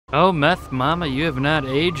Oh, Meth Mama, you have not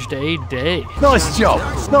aged a day. Nice job.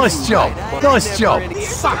 Nice job. Nice job.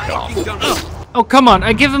 Fuck off. Oh, come on.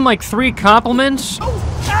 I give him like 3 compliments.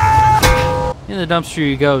 In the dumpster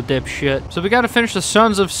you go, dipshit. So we gotta finish the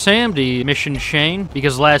Sons of Samdi mission, Shane,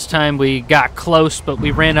 because last time we got close, but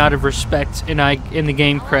we ran out of respect and the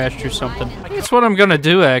game crashed or something. That's what I'm gonna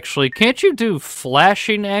do, actually. Can't you do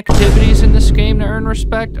flashing activities in this game to earn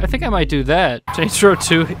respect? I think I might do that. Saints Row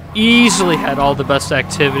 2 easily had all the best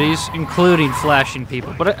activities, including flashing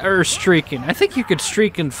people, or streaking. I think you could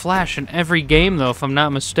streak and flash in every game, though, if I'm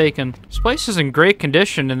not mistaken. This place is in great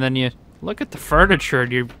condition, and then you look at the furniture,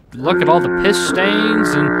 and you look at all the piss stains,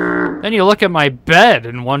 and then you look at my bed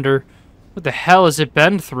and wonder, what the hell has it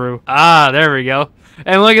been through? Ah, there we go.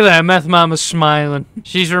 And look at that, Meth Mama's smiling.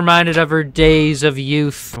 She's reminded of her days of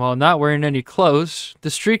youth. While not wearing any clothes,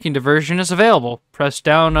 the streaking diversion is available. Press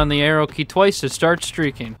down on the arrow key twice to start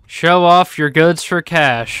streaking. Show off your goods for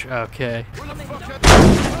cash. Okay.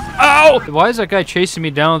 Oh! Why is that guy chasing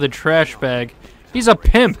me down with a trash bag? He's a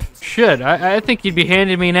pimp. Shit, I think he'd be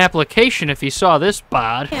handing me an application if he saw this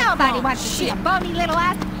bod. Nobody wants to see a bony little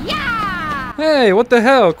ass. Yeah! Hey, what the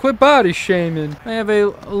hell? Quit body shaming. I have a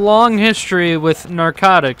long history with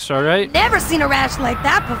narcotics, alright? Never seen a rash like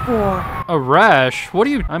that before. A rash? What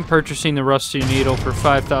are you— I'm purchasing the Rusty Needle for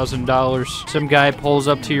 $5,000. Some guy pulls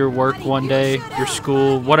up to your work one day, your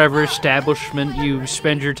school, whatever establishment you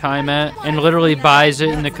spend your time at, and literally buys it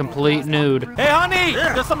in the complete nude. Hey, honey!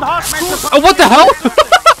 There's some hot Oh, what the hell?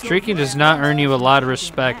 Streaking does not earn you a lot of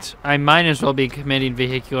respect. I might as well be committing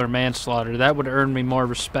vehicular manslaughter. That would earn me more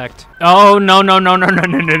respect. Oh, no,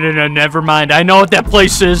 never mind. I know what that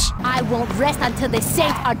place is. I won't rest until the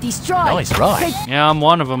Saints are destroyed. Nice right. Yeah, I'm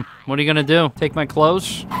one of them. What are you gonna do? Take my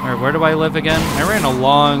clothes? Or where do I live again? I ran a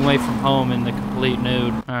long way from home in the complete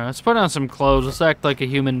nude. Alright, let's put on some clothes. Let's act like a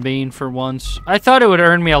human being for once. I thought it would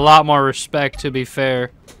earn me a lot more respect, to be fair.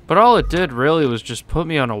 But all it did really was just put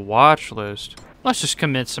me on a watch list. Let's just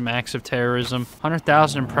commit some acts of terrorism.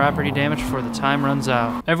 100,000 in property damage before the time runs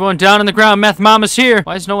out. Everyone down on the ground, Meth Mama's here.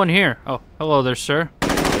 Why is no one here? Oh, hello there, sir.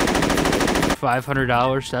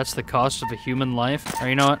 $500, that's the cost of a human life. Or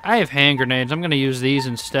you know what? I have hand grenades. I'm gonna use these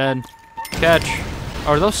instead. Catch.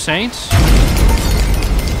 Are those Saints?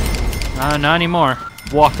 Not anymore.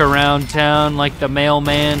 Walk around town like the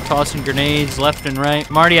mailman, tossing grenades left and right.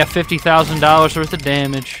 I'm already at $50,000 worth of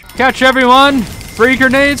damage. Catch everyone! Free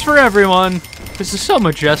grenades for everyone! This is so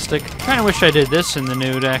majestic. Kinda wish I did this in the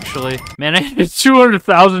nude, actually. Man, I had a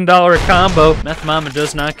 $200,000 combo. Meth Mama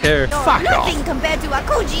does not care. Fuck Nothing off. compared to a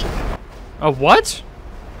Koji. A what?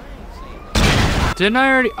 Didn't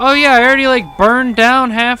I already— oh yeah, I already like burned down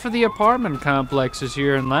half of the apartment complexes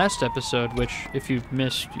here in last episode, which if you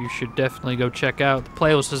missed, you should definitely go check out. The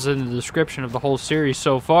playlist is in the description of the whole series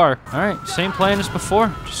so far. Alright, same plan as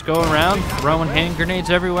before. Just go around throwing hand grenades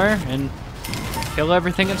everywhere and kill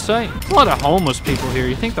everything in sight. There's a lot of homeless people here.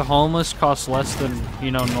 You think the homeless cost less than,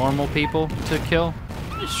 you know, normal people to kill?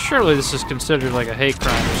 Surely this is considered like a hate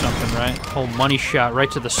crime or something, right? Whole money shot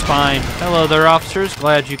right to the spine. Hello there, officers.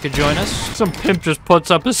 Glad you could join us. Some pimp just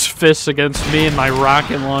puts up his fists against me and my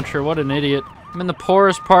rocket launcher. What an idiot. I'm in the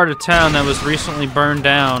poorest part of town that was recently burned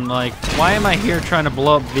down. Like, why am I here trying to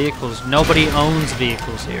blow up vehicles? Nobody owns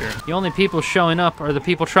vehicles here. The only people showing up are the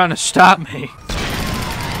people trying to stop me.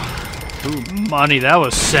 Ooh, money. That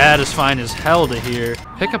was satisfying as hell to hear.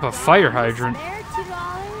 Pick up a fire hydrant.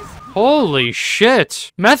 Holy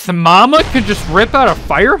shit! Meth Mama could just rip out a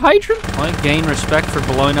fire hydrant? Will I gain respect for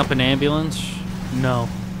blowing up an ambulance? No.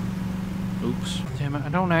 Oops. Damn it, I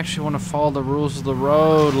don't actually want to follow the rules of the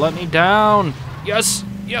road. Let me down! Yes!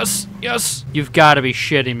 Yes! Yes! You've got to be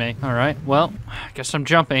shitting me. Alright, well, I guess I'm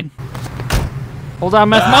jumping. Hold on,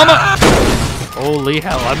 Meth Mama! Holy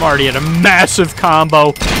hell, I'm already at a massive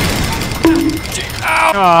combo.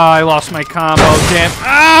 Ow. Oh, I lost my combo, damn.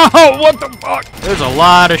 Ow, what the fuck? There's a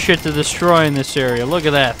lot of shit to destroy in this area. Look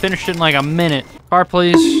at that. Finished in like a minute. Car,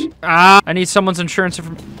 please. Ah, I need someone's insurance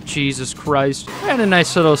information. Jesus Christ. And a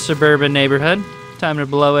nice little suburban neighborhood. Time to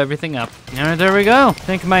blow everything up. All right, there we go.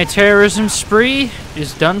 Think my terrorism spree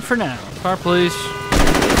is done for now. Car, please.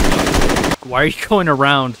 Why are you going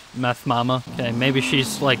around, Meth Mama? Okay, maybe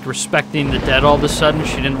she's like respecting the dead all of a sudden.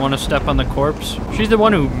 She didn't want to step on the corpse. She's the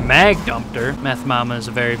one who mag dumped her. Meth Mama is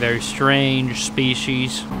a very, very strange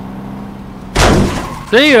species.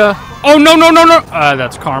 See ya! Oh, no!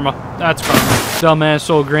 That's karma. That's karma. Dumbass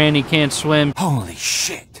old granny can't swim. Holy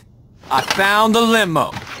shit. I found the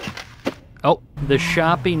limo. Oh, the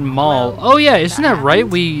shopping mall. Oh yeah, isn't that right?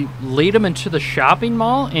 We lead them into the shopping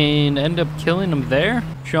mall and end up killing them there?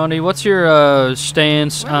 Shawnee, what's your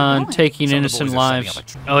stance on taking innocent lives?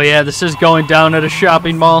 Oh yeah, this is going down at a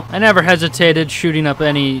shopping mall. I never hesitated shooting up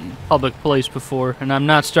any public place before, and I'm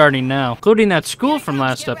not starting now. Including that school from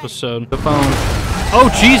last episode. The phone. Oh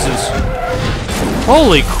Jesus!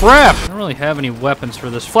 Holy crap! I don't really have any weapons for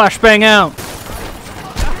this. Flashbang out!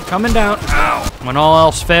 Coming down. Ow! When all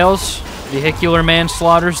else fails, vehicular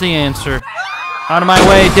manslaughter's the answer. Out of my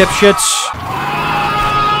way, dipshits!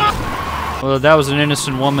 Well, that was an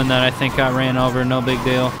innocent woman that I think got ran over. No big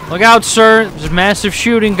deal. Look out, sir! There's massive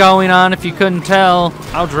shooting going on, if you couldn't tell.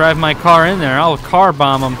 I'll drive my car in there. I'll car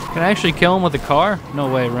bomb him. Can I actually kill him with a car?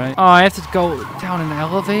 No way, right? Oh, I have to go down an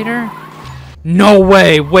elevator? No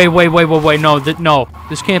way! Wait. No, no.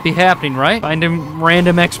 This can't be happening, right? Finding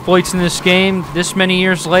random exploits in this game this many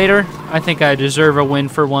years later? I think I deserve a win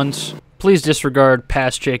for once. Please disregard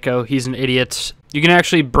past Jaco. He's an idiot. You can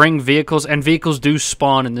actually bring vehicles, and vehicles do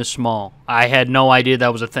spawn in this mall. I had no idea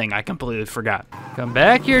that was a thing. I completely forgot. Come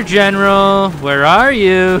back here, General. Where are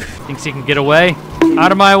you? Thinks he can get away?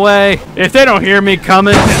 Out of my way. If they don't hear me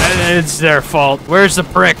coming, it's their fault. Where's the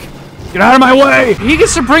prick? Get out of my way! He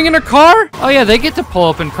gets to bring in a car? Oh yeah, they get to pull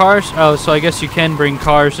up in cars. Oh, so I guess you can bring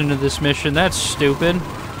cars into this mission. That's stupid.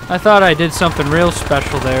 I thought I did something real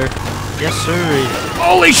special there. Yes, sir.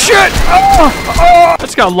 Holy shit! Oh!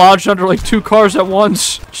 That's got lodged under like 2 cars at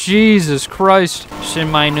once. Jesus Christ. It's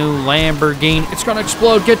in my new Lamborghini. It's gonna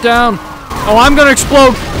explode. Get down. Oh, I'm gonna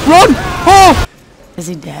explode. Run! Oh! Is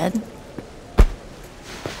he dead?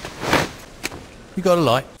 You got a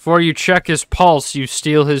light? Before you check his pulse, you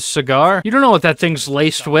steal his cigar. You don't know what that thing's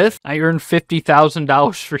laced with. I earned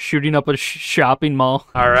 $50,000 for shooting up a shopping mall.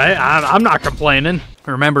 All right, I'm not complaining.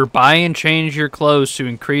 Remember, buy and change your clothes to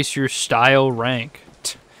increase your style rank.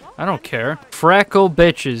 I don't care. Freckle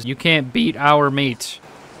bitches, you can't beat our meat.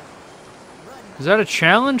 Is that a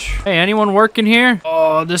challenge? Hey, anyone working here?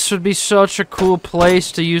 Oh, this would be such a cool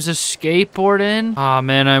place to use a skateboard in. Oh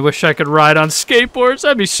man, I wish I could ride on skateboards.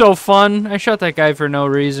 That'd be so fun. I shot that guy for no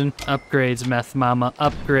reason. Upgrades, meth mama,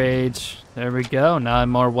 upgrades. There we go. Now I'm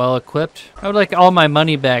more well equipped. I would like all my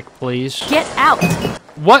money back, please. Get out!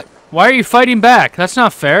 What? Why are you fighting back? That's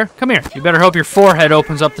not fair. Come here. You better hope your forehead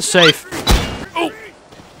opens up the safe. Oh,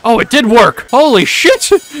 oh, it did work. Holy shit!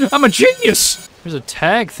 I'm a genius. There's a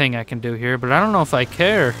tag thing I can do here, but I don't know if I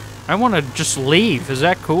care. I want to just leave. Is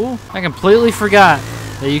that cool? I completely forgot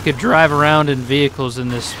that you could drive around in vehicles in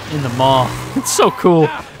the mall. It's so cool.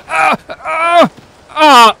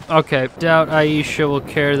 Okay. Doubt Aisha will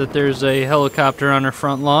care that there's a helicopter on her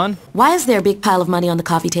front lawn. Why is there a big pile of money on the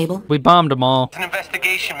coffee table? We bombed them all. It's an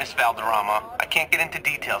investigation, Miss Valderrama. I can't get into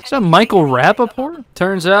details. Is that Michael Rappaport?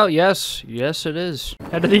 Turns out, yes. Yes, it is.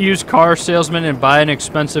 Head to the used car salesman and buy an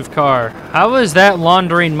expensive car. How is that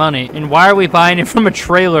laundering money? And why are we buying it from a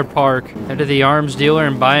trailer park? Head to the arms dealer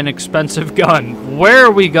and buy an expensive gun. Where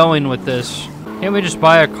are we going with this? Can't we just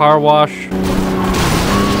buy a car wash?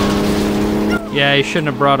 Yeah, you shouldn't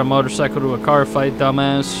have brought a motorcycle to a car fight,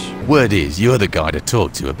 dumbass. Word is, you're the guy to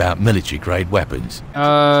talk to about military-grade weapons.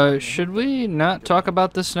 Should we not talk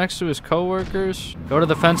about this next to his co-workers? Go to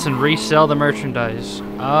the fence and resell the merchandise.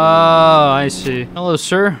 Oh, I see. Hello,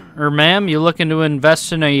 sir. Or ma'am, you looking to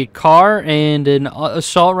invest in a car and an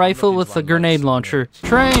assault rifle with a grenade launcher.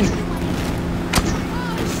 Train!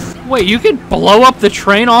 Wait, you can blow up the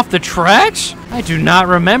train off the tracks? I do not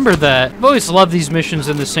remember that. I've always loved these missions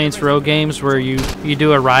in the Saints Row games where you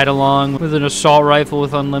do a ride-along with an assault rifle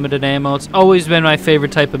with unlimited ammo. It's always been my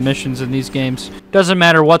favorite type of missions in these games. Doesn't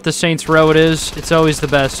matter what the Saints Row it is, it's always the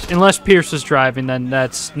best. Unless Pierce is driving, then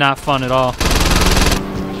that's not fun at all.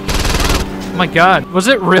 Oh my god, was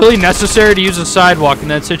it really necessary to use a sidewalk in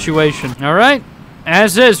that situation? Alright,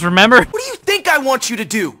 as is, remember? What do you think I want you to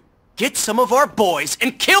do? Get some of our boys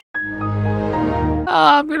and kill.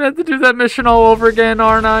 I'm gonna have to do that mission all over again,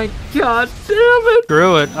 aren't I? God damn it.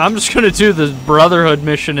 Screw it. I'm just gonna do the Brotherhood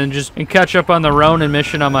mission and catch up on the Ronin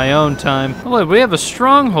mission on my own time. Oh, look, we have a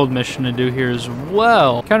Stronghold mission to do here as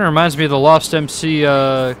well. Kinda reminds me of the Lost MC,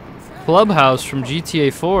 clubhouse from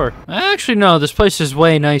GTA 4. Actually, no, this place is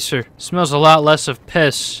way nicer. Smells a lot less of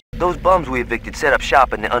piss. Those bums we evicted set up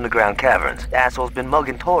shop in the underground caverns. The assholes been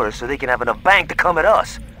mugging tourists so they can have enough bank to come at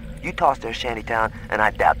us. You toss their shantytown, and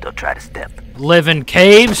I doubt they'll try to step. Live in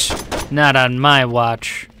caves? Not on my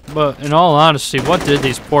watch. But in all honesty, what did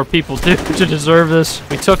these poor people do to deserve this?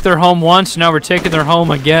 We took their home once, now we're taking their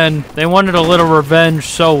home again. They wanted a little revenge,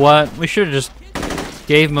 so what? We should have just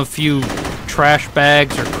gave them a few trash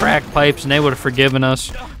bags or crack pipes and they would have forgiven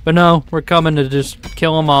us. But no, we're coming to just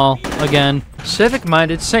kill them all again.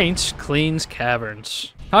 Civic-minded Saints cleans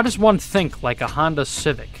caverns. How does one think like a Honda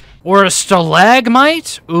Civic? Or a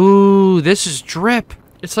stalagmite? Ooh, this is drip.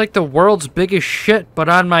 It's like the world's biggest shit, but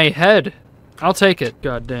on my head. I'll take it.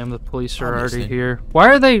 God damn, the police are already here. Why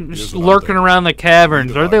are they just lurking around the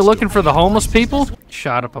caverns? Are they looking for the homeless people?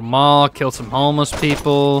 Shot up a mall, killed some homeless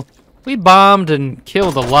people. We bombed and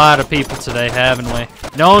killed a lot of people today, haven't we?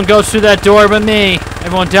 No one goes through that door but me.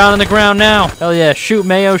 Everyone down on the ground now. Hell yeah, shoot,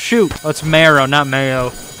 Mayo, shoot. Oh, it's Marrow, not Mayo.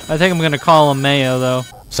 I think I'm gonna call him Mayo, though.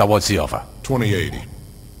 So what's the offer? 2080.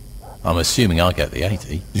 I'm assuming I get the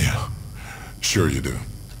 80. Yeah, sure you do.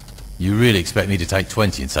 You really expect me to take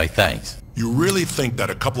 20 and say thanks? You really think that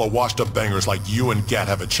a couple of washed-up bangers like you and Gat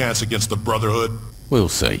have a chance against the Brotherhood? We'll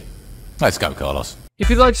see. Let's go, Carlos. If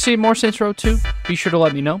you'd like to see more Saints Row 2, be sure to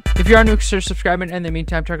let me know. If you are new, consider subscribing. And in the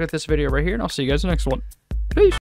meantime, check out this video right here, and I'll see you guys in the next one.